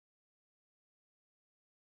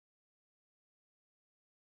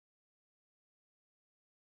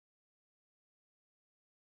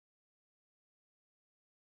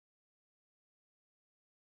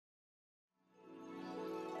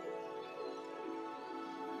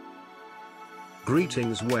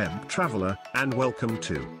Greetings web traveler, and welcome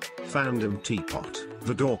to Fandom Teapot,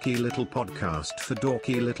 the dorky little podcast for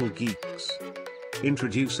dorky little geeks.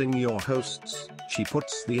 Introducing your hosts, she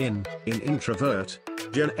puts the in introvert,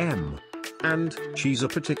 Jen M. And she's a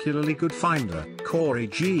particularly good finder, Corrie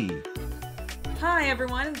G. Hi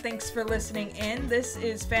everyone, and thanks for listening in. This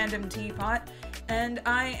is Fandom Teapot, and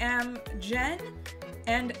I am Jen,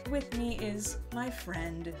 and with me is my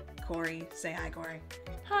friend, Corrie. Say hi, Corrie.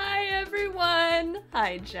 Hi everyone!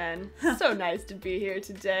 Hi Jen. So nice to be here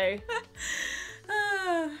today.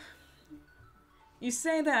 You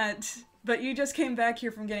say that, but you just came back here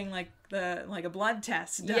from getting a blood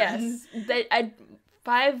test done. Yes,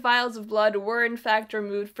 5 vials of blood were in fact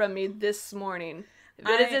removed from me this morning.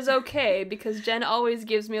 But it is okay, because Jen always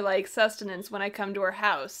gives me, sustenance when I come to her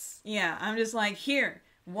house. Yeah, I'm just like, here,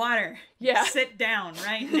 water. Yeah. Sit down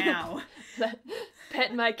right now.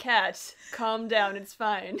 Pet my cat. Calm down, it's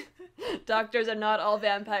fine. Doctors are not all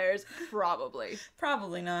vampires. Probably.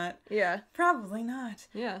 Probably not. Yeah. Probably not.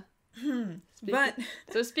 Yeah.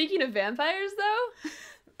 So speaking of vampires,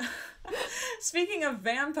 though? Speaking of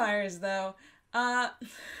vampires, though, by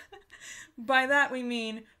that we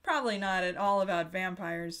mean probably not at all about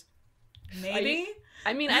vampires. Maybe?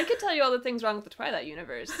 I could tell you all the things wrong with the Twilight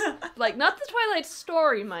universe. Not the Twilight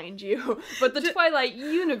story, mind you, but the Twilight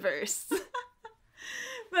universe.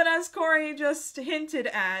 But as Corrie just hinted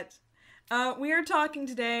at, we are talking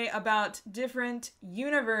today about different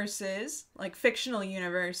universes, fictional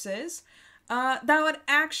universes, that would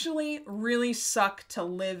actually really suck to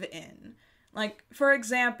live in. For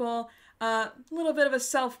example, a little bit of a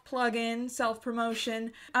self-plug-in,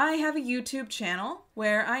 self-promotion. I have a YouTube channel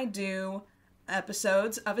where I do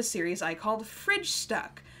episodes of a series I called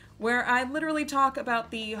Fridgestuck, where I literally talk about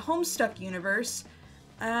the Homestuck universe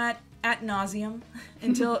ad nauseum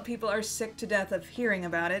until people are sick to death of hearing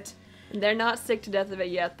about it. They're not sick to death of it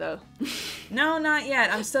yet, though. No, not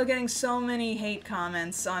yet. I'm still getting so many hate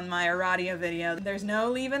comments on my Eradia video. There's no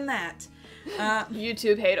leaving that.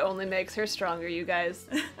 YouTube hate only makes her stronger, you guys.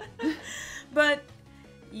 But,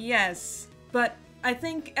 yes. But I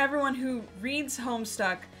think everyone who reads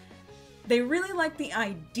Homestuck, they really like the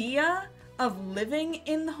idea of living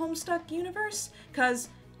in the Homestuck universe, because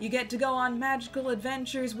you get to go on magical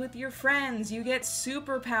adventures with your friends, you get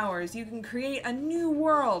superpowers, you can create a new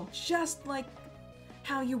world just like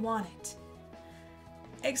how you want it.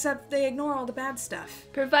 Except they ignore all the bad stuff.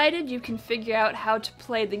 Provided you can figure out how to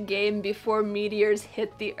play the game before meteors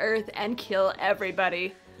hit the Earth and kill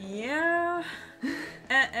everybody. Yeah.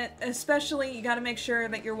 Especially, you gotta make sure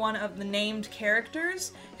that you're one of the named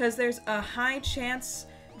characters, because there's a high chance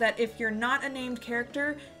that if you're not a named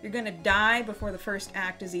character, you're gonna die before the first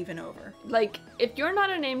act is even over. If you're not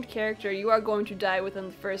a named character, you are going to die within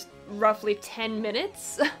the first roughly 10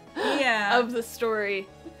 minutes of the story.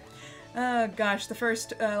 Oh gosh, the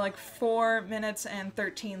first 4 minutes and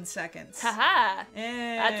 13 seconds. Haha!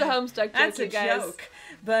 That's a Homestuck joke, That's a guys. joke.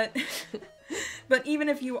 But even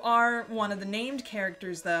if you are one of the named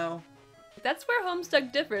characters, though, that's where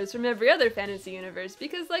Homestuck differs from every other fantasy universe,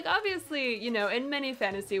 because, obviously, in many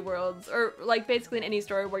fantasy worlds, or, basically in any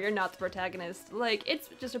story where you're not the protagonist, it's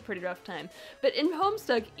just a pretty rough time. But in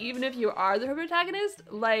Homestuck, even if you are the protagonist,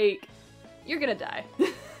 you're gonna die.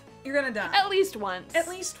 You're gonna die. At least once. At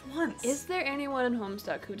least once. Is there anyone in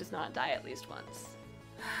Homestuck who does not die at least once?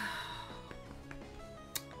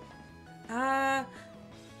 I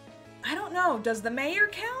don't know. Does the mayor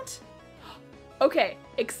count? Okay,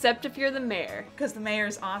 except if you're the mayor. Because the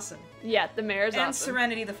mayor's awesome. Yeah, the mayor's awesome. And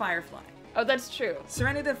Serenity the Firefly. Oh, that's true.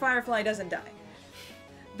 Serenity the Firefly doesn't die.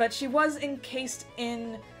 But she was encased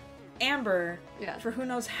in amber for who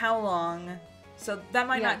knows how long, so that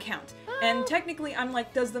might not count. And technically, I'm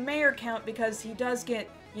does the mayor count, because he does get,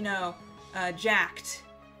 jacked,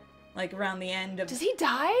 around the end of... Does he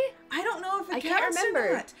die? I don't know if it counts can't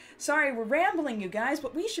remember. or not. Sorry, we're rambling, you guys,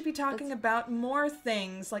 but we should be talking about more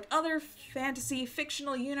things, other fantasy,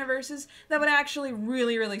 fictional universes that would actually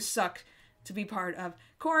really, really suck to be part of.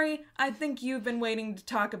 Corrie, I think you've been waiting to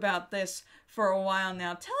talk about this for a while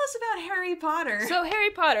now. Tell us about Harry Potter. So,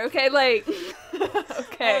 Harry Potter, okay,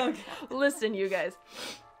 okay, listen, you guys.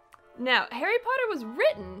 Now, Harry Potter was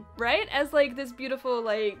written, right, as, this beautiful,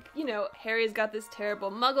 Harry's got this terrible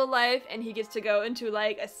muggle life, and he gets to go into,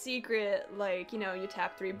 a secret, you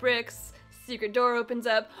tap 3 bricks, secret door opens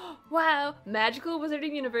up, wow, magical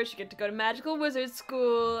wizarding universe, you get to go to magical wizard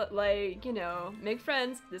school, make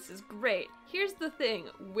friends, this is great. Here's the thing,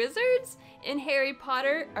 wizards in Harry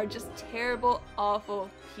Potter are just terrible, awful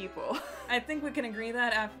people. I think we can agree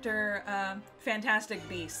that after Fantastic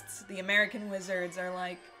Beasts, the American wizards are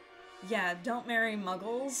yeah, don't marry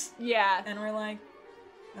muggles. Yeah. And we're like,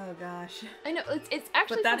 oh gosh. I know, it's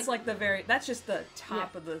actually But that's funny. like that's just the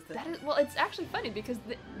top of the thing. Well, it's actually funny because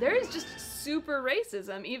there is just super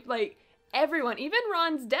racism. Like, everyone, even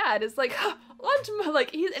Ron's dad is like,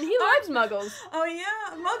 like, he loves muggles. Oh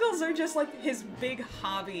yeah, muggles are just like his big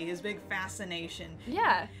hobby, his big fascination.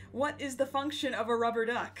 Yeah. What is the function of a rubber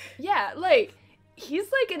duck? Yeah, like, he's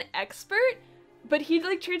like an expert, but he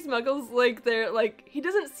like treats muggles like they're like,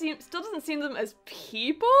 still doesn't see them as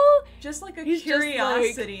people. Just like a He's curiosity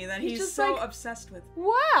just, like, that he's he's just, so like, obsessed with.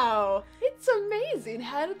 Wow, it's amazing.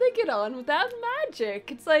 How did they get on without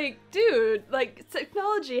magic? It's like, dude, like,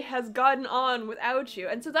 technology has gotten on without you.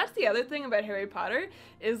 And so that's the other thing about Harry Potter,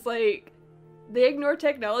 is like, they ignore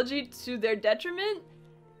technology to their detriment.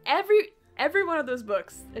 Every one of those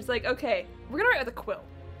books, it's like, okay, we're gonna write with a quill.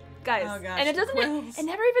 Guys, oh gosh, and it doesn't, it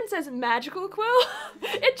never even says magical quill.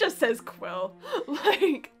 It just says quill.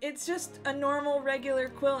 Like, it's just a normal, regular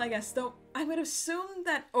quill, I guess. Though I would assume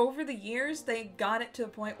that over the years they got it to a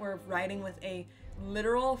point where writing with a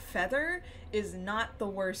literal feather is not the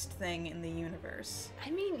worst thing in the universe.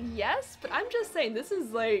 I mean, yes, but I'm just saying, this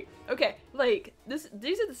is like, okay, like, this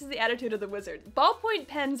is the attitude of the wizard. Ballpoint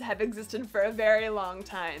pens have existed for a very long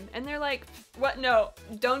time, and they're like, what? No,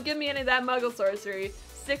 don't give me any of that muggle sorcery.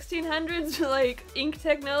 1600s, like, ink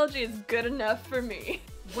technology is good enough for me.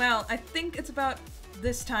 Well, I think it's about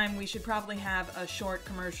this time we should probably have a short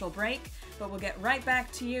commercial break, but we'll get right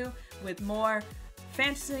back to you with more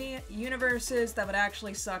fantasy universes that would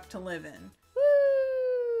actually suck to live in.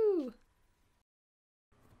 Woo!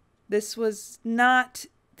 This was not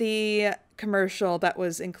the commercial that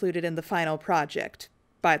was included in the final project,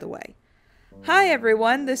 by the way. Hi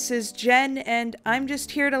everyone, this is Jen, and I'm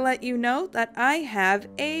just here to let you know that I have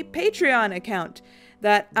a Patreon account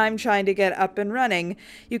that I'm trying to get up and running.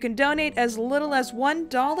 You can donate as little as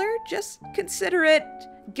 $1, just consider it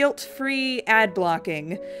guilt-free ad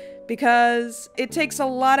blocking, because it takes a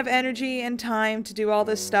lot of energy and time to do all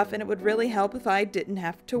this stuff, and it would really help if I didn't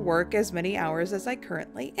have to work as many hours as I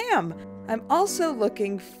currently am. I'm also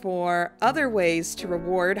looking for other ways to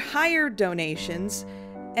reward higher donations,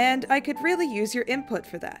 and I could really use your input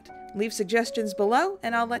for that. Leave suggestions below,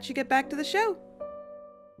 and I'll let you get back to the show.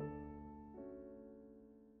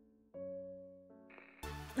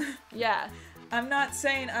 Yeah. I'm not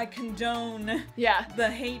saying I condone the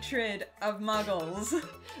hatred of muggles.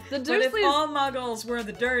 The Dursleys... But if all muggles were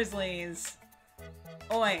the Dursleys,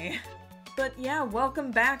 oi. But yeah, welcome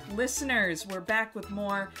back, listeners. We're back with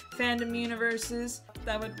more fandom universes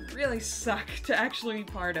that would really suck to actually be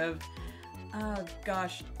part of. Oh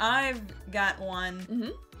gosh, I've got one. Mm-hmm.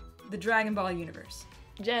 The Dragon Ball universe.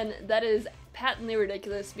 Jen, that is patently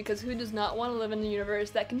ridiculous, because who does not want to live in the universe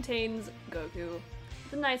that contains Goku?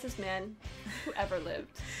 The nicest man who ever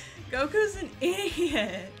lived. Goku's an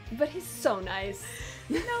idiot. But he's so nice.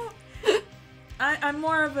 No. I'm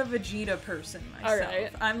more of a Vegeta person myself.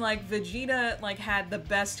 Alright. I'm like, Vegeta had the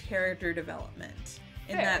best character development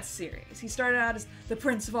in Fair. that series. He started out as the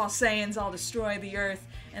Prince of all Saiyans, I'll destroy the Earth,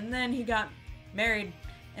 and then he got married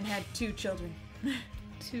and had 2 children.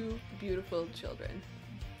 2 beautiful children.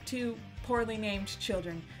 2 poorly named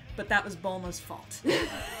children, but that was Bulma's fault.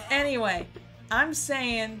 Anyway, I'm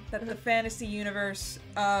saying that the fantasy universe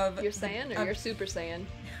of... You're Saiyan or you're Super Saiyan?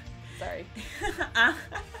 Sorry.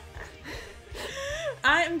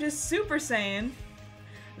 I'm just super saying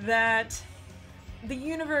that the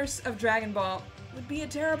universe of Dragon Ball would be a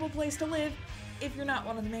terrible place to live if you're not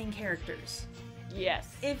one of the main characters.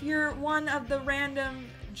 Yes. If you're one of the random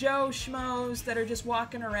Joe Schmoes that are just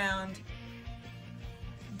walking around,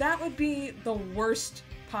 that would be the worst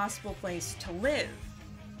possible place to live.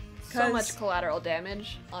 So much collateral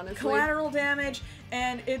damage, honestly. Collateral damage,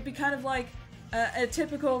 and it'd be kind of like a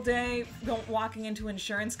typical day walking into an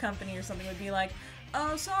insurance company or something would be like,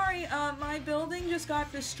 oh, sorry, my building just got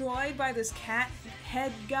destroyed by this cat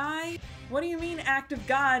head guy. What do you mean act of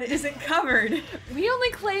God isn't covered? He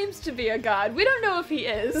only claims to be a god. We don't know if he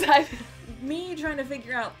is. Me trying to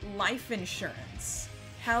figure out life insurance.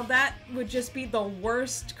 How that would just be the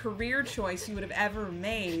worst career choice you would have ever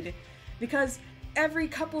made. Because every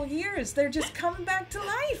couple years, they're just coming back to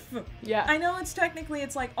life. Yeah. I know it's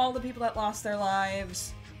like all the people that lost their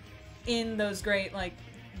lives in those great, like,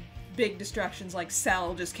 big destructions, like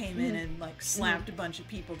Cell just came in and, like, slapped a bunch of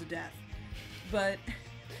people to death. But...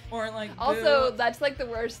 Or like also, Boo. that's like the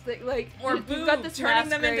worst thing. Like, or you've Boo, got this turning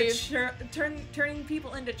them grave. into turning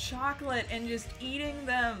people into chocolate and just eating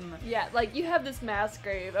them. Yeah, like you have this mass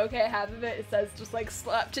grave. Okay, half of it says just like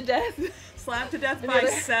slapped to death. Slapped to death by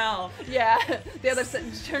Cell. Yeah, the other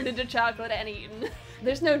turned into chocolate and eaten.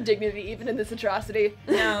 There's no dignity even in this atrocity.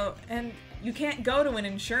 No, and you can't go to an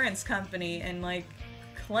insurance company and, like,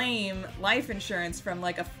 claim life insurance from,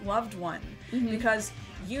 like, a loved one. Because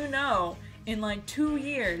you know, in, like, 2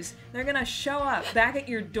 years, they're gonna show up back at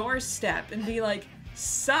your doorstep and be like,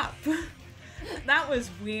 sup? That was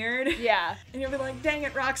weird. Yeah. And you'll be like, dang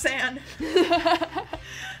it, Roxanne.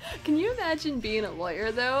 Can you imagine being a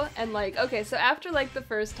lawyer, though? And, like, okay, so after, like, the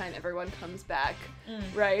first time everyone comes back,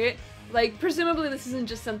 right? Like, presumably this isn't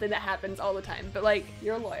just something that happens all the time, but, like,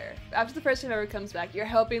 you're a lawyer. After the first time everyone comes back, you're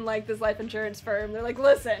helping, like, this life insurance firm. They're like,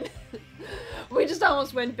 listen, we just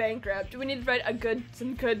almost went bankrupt. We need to write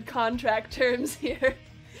some good contract terms here.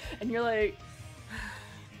 And you're like...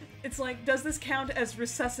 It's like, does this count as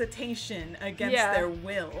resuscitation against their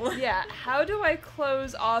will? Yeah, how do I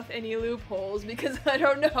close off any loopholes? Because I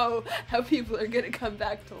don't know how people are gonna come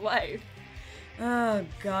back to life. Oh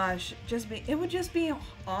gosh, it would just be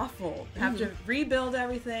awful. Have to rebuild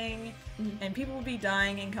everything, and people will be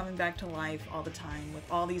dying and coming back to life all the time with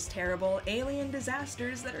all these terrible alien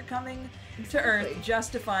disasters that are coming to Earth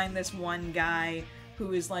just to find this one guy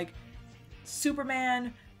who is like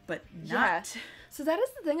Superman, but not. Yeah. So that is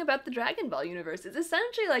the thing about the Dragon Ball universe. It's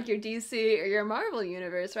essentially like your DC or your Marvel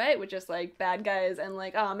universe, right? With just like bad guys and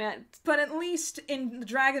like, oh man. But at least in the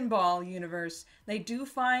Dragon Ball universe, they do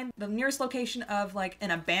find the nearest location of like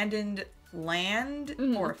an abandoned land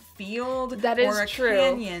or field or a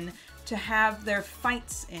canyon to have their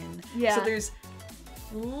fights in. Yeah. So there's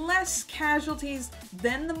less casualties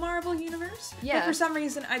than the Marvel universe. Yeah. But for some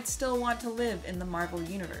reason, I'd still want to live in the Marvel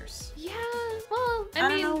universe. Yeah, well, I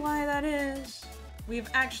mean... don't know why that is. We've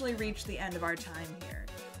actually reached the end of our time here.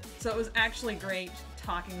 So it was actually great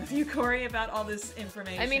talking with you, Corrie, about all this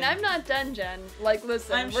information. I mean, I'm not done, Jen. Like,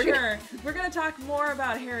 listen. We're gonna talk more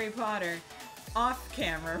about Harry Potter off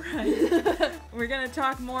camera, right? We're gonna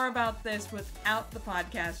talk more about this without the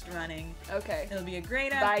podcast running. Okay. It'll be a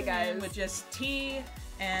great afternoon with just tea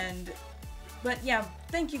and... But yeah,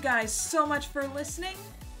 thank you guys so much for listening,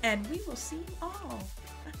 and we will see you all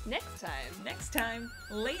next time.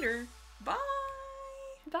 Later. Bye.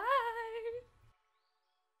 Bye.